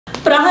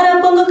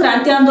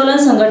क्रांती आंदोलन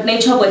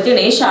संघटनेच्या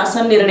वतीने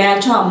शासन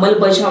निर्णयाच्या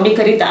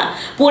अंमलबजावणीकरिता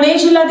पुणे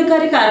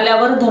जिल्हाधिकारी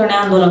कार्यालयावर धरणे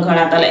आंदोलन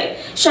करण्यात आले।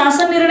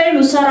 शासन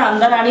निर्णयानुसार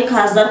आमदार आणि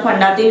खासदार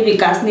फंडातील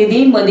विकास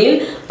निधी मधील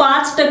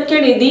 5%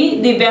 निधी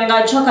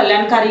दिव्यांगांच्या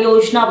कल्याणकारी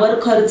योजनांवर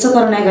खर्च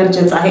करणे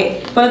गरजेचे आहे।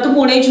 परंतु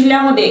पुणे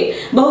जिल्ह्यामध्ये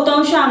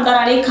बहुतांश आमदार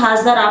आणि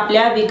खासदार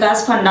आपल्या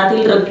विकास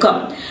फंडातील रक्कम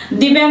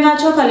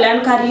दिव्यांगांच्या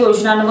कल्याणकारी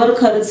योजनांवर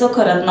खर्च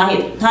करत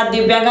नाहीत। हा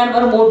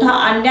दिव्यांगांवर मोठा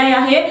अन्याय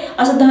आहे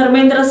असं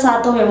धर्मेंद्र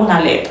सातवे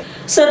म्हणाले।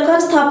 सरकार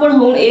स्थापन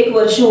होऊन 1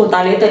 वर्ष होत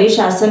आले तरी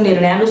शासन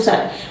निर्णयानुसार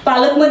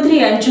पालकमंत्री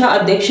यांच्या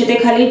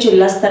अध्यक्षतेखाली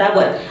जिल्हा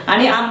स्तरावर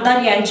आणि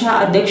आमदार यांच्या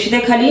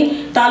अध्यक्षतेखाली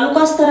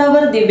तालुका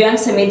स्तरावर दिव्यांग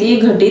समिती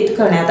गठीत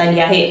करण्यात आली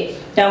आहे।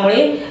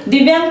 त्यामुळे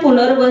दिव्यांग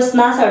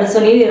पुनर्वसनास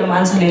अडचणी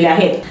निर्माण झालेल्या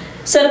आहेत।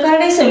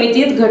 सरकारने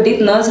समितीत घटित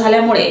न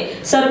झाल्यामुळे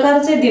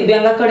सरकारचे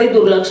दिव्यांगाकडे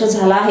दुर्लक्ष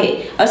झाले आहे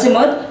असे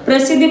मत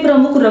प्रसिद्धी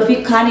प्रमुख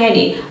रफिक खान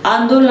यांनी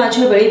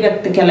आंदोलनाच्या वेळी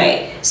व्यक्त केले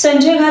आहे।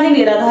 संजय गांधी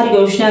निराधार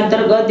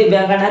योजनेअंतर्गत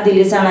दिव्यांगांना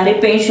दिली जाणारी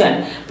पेन्शन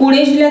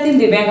पुणे जिल्ह्यातील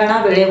दिव्यांगांना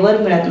वेळेवर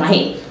मिळत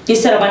नाही। ती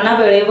सर्वांना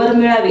वेळेवर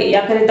मिळावी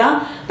याकरिता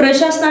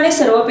प्रशासनाने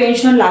सर्व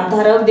पेन्शन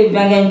लाभधारक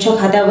दिव्यांगांच्या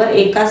खात्यावर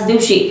एकाच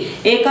दिवशी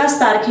एकाच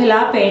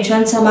तारखेला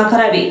पेन्शन जमा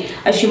करावी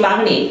अशी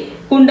मागणी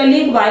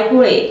कुंडलिक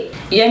वायकुळे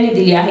यांनी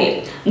दिली आहे।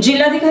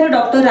 जिल्हाधिकारी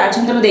डॉक्टर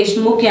राजेंद्र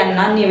देशमुख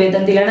यांना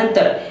निवेदन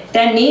दिल्यानंतर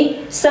त्यांनी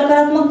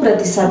सकारात्मक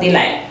प्रतिसाद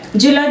दिलाय।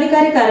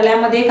 जिल्हाधिकारी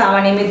कार्यालयामध्ये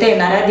कामानिमित्त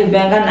येणाऱ्या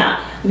दिव्यांगांना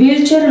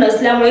व्हीलचेअर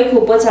नसल्यामुळे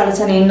खूपच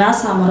अडचणींना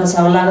सामोरं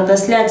जावं लागत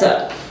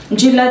असल्याचं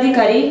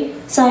जिल्हाधिकारी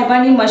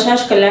साहेबांनी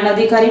मशाज कल्याण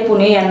अधिकारी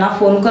पुणे यांना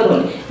फोन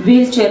करून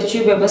व्हीलचेअरची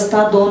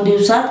व्यवस्था 2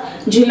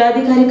 दिवसात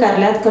जिल्हाधिकारी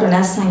कार्यालयात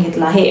करण्यास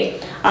सांगितलं आहे।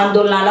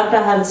 आंदोलनाला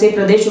प्रहारचे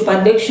प्रदेश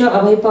उपाध्यक्ष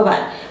अभय पवार,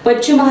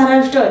 पश्चिम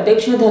महाराष्ट्र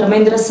अध्यक्ष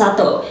धर्मेंद्र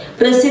सातव,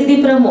 प्रसिद्धी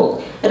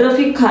प्रमुख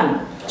रफिक खान,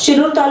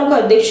 शिरूर तालुका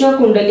अध्यक्ष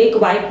कुंडलिक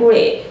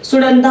वायकुळे,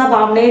 सुडंदा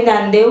बामणे,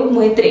 ज्ञानदेव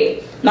मोहित्रे,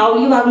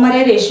 माऊली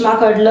वाघमारे, रेश्मा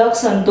कडलक,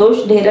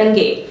 संतोष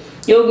ढेरंगे,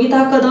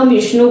 योगिता कदम,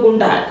 विष्णू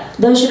गुंडाळ,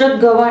 दशरथ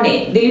गव्हाणे,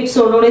 दिलीप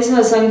सोनवणेसह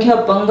असंख्य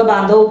अपंग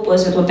बांधव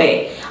उपस्थित होते।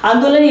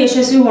 आंदोलन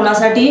यशस्वी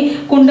होण्यासाठी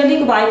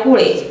कुंडलिक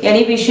वायकुळे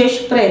यांनी विशेष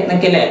प्रयत्न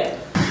केले आहेत।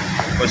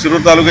 शिरूर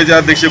तालुक्याचे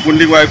अध्यक्ष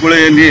कुंडलिक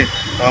वायकुळे यांनी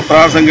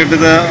प्रहार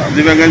संघटनेचा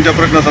दिव्यांगांच्या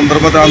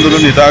प्रश्नासंदर्भात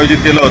आंदोलन इथं आयोजित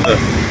केलं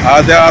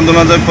होतं। त्या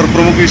आंदोलनाचा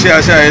प्रमुख विषय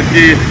असे आहेत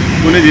की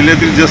पुणे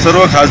जिल्ह्यातील जे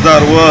सर्व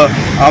खासदार व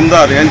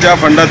आमदार यांच्या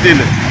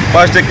फंडातील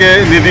 5%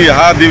 निधी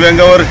हा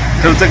दिव्यांगावर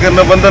खर्च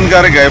करणं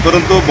बंधनकारक आहे,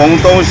 परंतु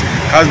बहुतांश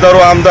खासदार व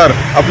आमदार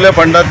आपल्या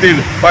फंडातील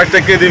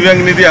 5%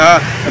 दिव्यांग निधी हा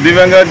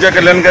दिव्यांगांच्या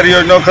कल्याणकारी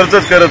योजनांवर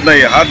खर्चच करत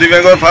नाही। हा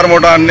दिव्यांगावर फार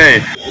मोठा अन्याय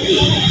आहे।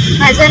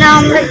 माझं नाव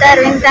अमृता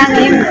अरविंद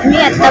तांगे, मी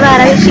आता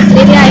 12वी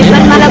शिकलेली आहे,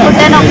 पण मला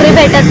कुठे नोकरी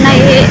भेटत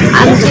नाही। हे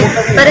आमची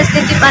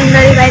परिस्थिती पण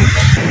गरीब आहे।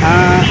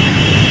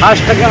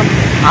 5%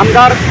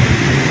 आमदार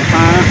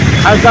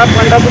खासदार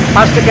फंडातून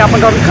 5%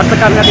 आपण खर्च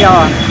करण्यात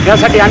यावा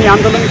यासाठी आम्ही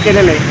आंदोलन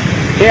केलेलं आहे।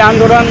 हे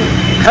आंदोलन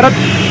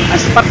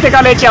खरंच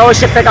प्रत्येकाला याची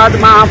आवश्यकता आहे का आज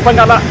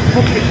अपंगाला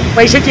कुठली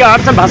पैशाची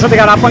अडचण भासते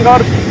कारण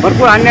अपंगावर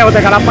भरपूर अन्याय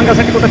होते कारण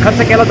अपंगासाठी कुठं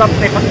खर्च केला जात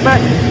नाही,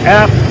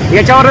 फक्त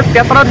याच्यावर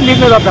पेपरात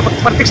लिहिलं जातं,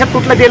 फक्त प्रत्यक्षात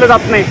कुठलं दिलं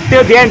जात नाही,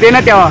 ते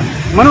देण्यात यावं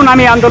म्हणून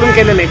आम्ही आंदोलन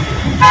केलेलं आहे।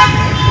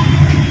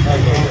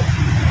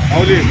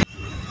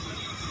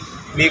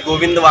 मी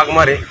गोविंद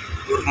वाघमारे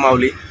उर्फ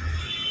माऊली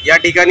या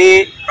ठिकाणी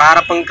प्रहार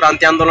अपंग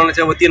क्रांती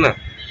आंदोलनाच्या वतीनं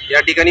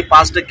या ठिकाणी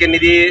 5%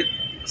 निधी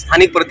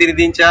स्थानिक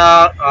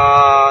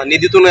प्रतिनिधींच्या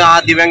निधीतून हा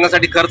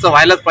दिव्यांगांसाठी खर्च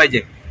व्हायलाच पाहिजे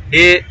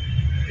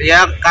हे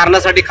या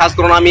कारणासाठी खास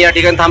करून आम्ही या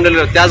ठिकाणी थांबलेलो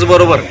आहोत।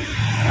 त्याचबरोबर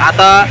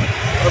आता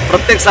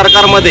प्रत्येक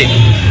सरकारमध्ये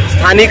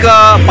स्थानिक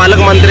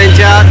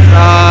पालकमंत्र्यांच्या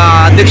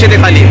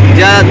अध्यक्षतेखाली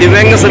ज्या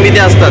दिव्यांग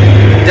समित्या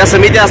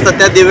असतात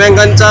त्या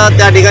दिव्यांगांचा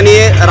त्या ठिकाणी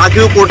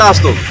राखीव कोटा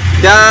असतो,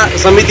 त्या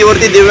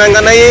समितीवरती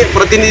दिव्यांगांनाही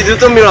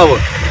प्रतिनिधित्व मिळावं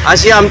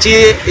अशी आमची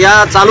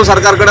या चालू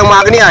सरकारकडे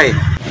मागणी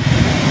आहे।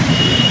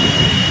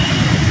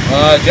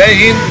 जय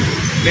हिंद,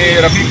 मी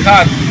रफिक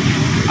खान।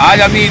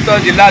 आज आम्ही इथं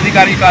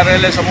जिल्हाधिकारी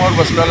कार्यालयासमोर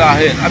बसलेलो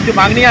आहे। आमची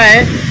मागणी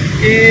आहे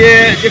की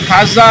जे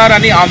खासदार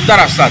आणि आमदार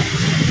असतात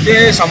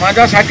ते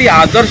समाजासाठी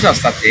आदर्श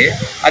असतात ते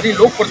आणि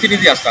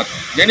लोकप्रतिनिधी असतात,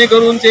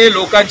 जेणेकरून ते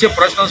लोकांचे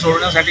प्रश्न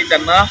सोडवण्यासाठी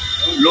त्यांना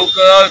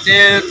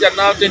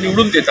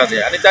निवडून देतात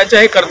आणि त्यांचं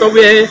हे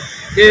कर्तव्य आहे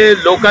की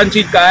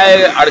लोकांची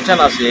काय अडचण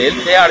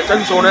असेल ते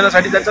अडचण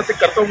सोडवण्यासाठी त्यांचं ते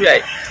कर्तव्य आहे।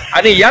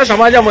 आणि या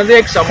समाजामध्ये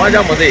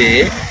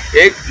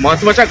एक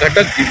महत्त्वाचा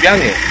घटक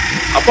दिव्यांग आहे,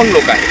 अपंग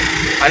लोक आहे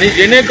आणि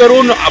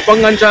जेणेकरून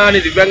अपंगांच्या आणि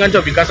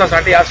दिव्यांगांच्या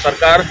विकासासाठी आज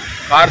सरकार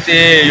फार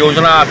ते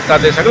योजना आखतात,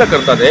 ते सगळं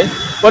करतात आहे,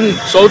 पण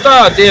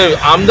स्वतः ते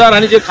आमदार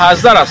आणि जे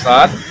खासदार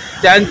असतात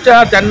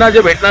त्यांना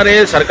जे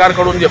भेटणारे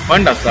सरकारकडून जे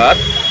फंड असतात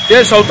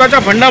ते स्वतःच्या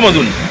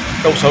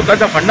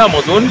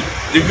फंडामधून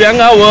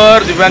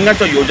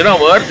दिव्यांगांच्या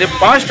योजनावर ते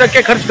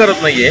 5% खर्च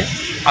करत नाहीये।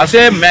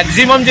 असे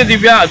मॅक्झिमम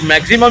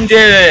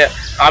जे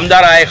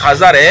आमदार आहे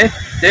खासदार आहे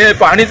ते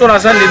पाहणीतून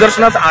असं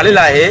निदर्शनास आलेलं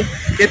आहे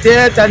की ते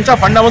त्यांच्या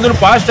फंडामधून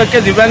 5%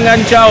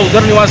 दिव्यांगांच्या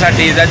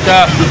उदरनिर्वाहासाठी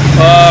त्यांच्या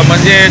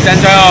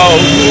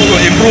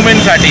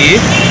इम्प्रूव्हमेंटसाठी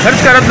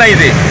खर्च करत नाही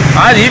ते।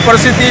 आज ही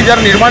परिस्थिती जर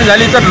निर्माण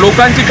झाली तर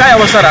लोकांची काय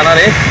अवस्था राहणार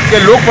आहे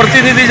की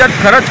लोकप्रतिनिधी जर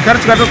खरंच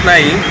खर्च करत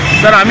नाही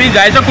तर आम्ही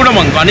गायचं कुठं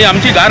मग आणि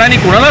आमची गार आणि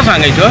कुणाला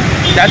सांगायचं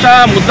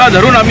त्याचा मुद्दा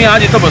धरून आम्ही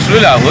आज इथं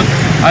बसलेलो आहोत.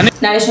 आणि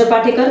ज्ञानेश्वर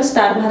पाटेकर,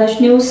 स्टार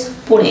महाराष्ट्र न्यूज,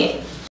 पुणे.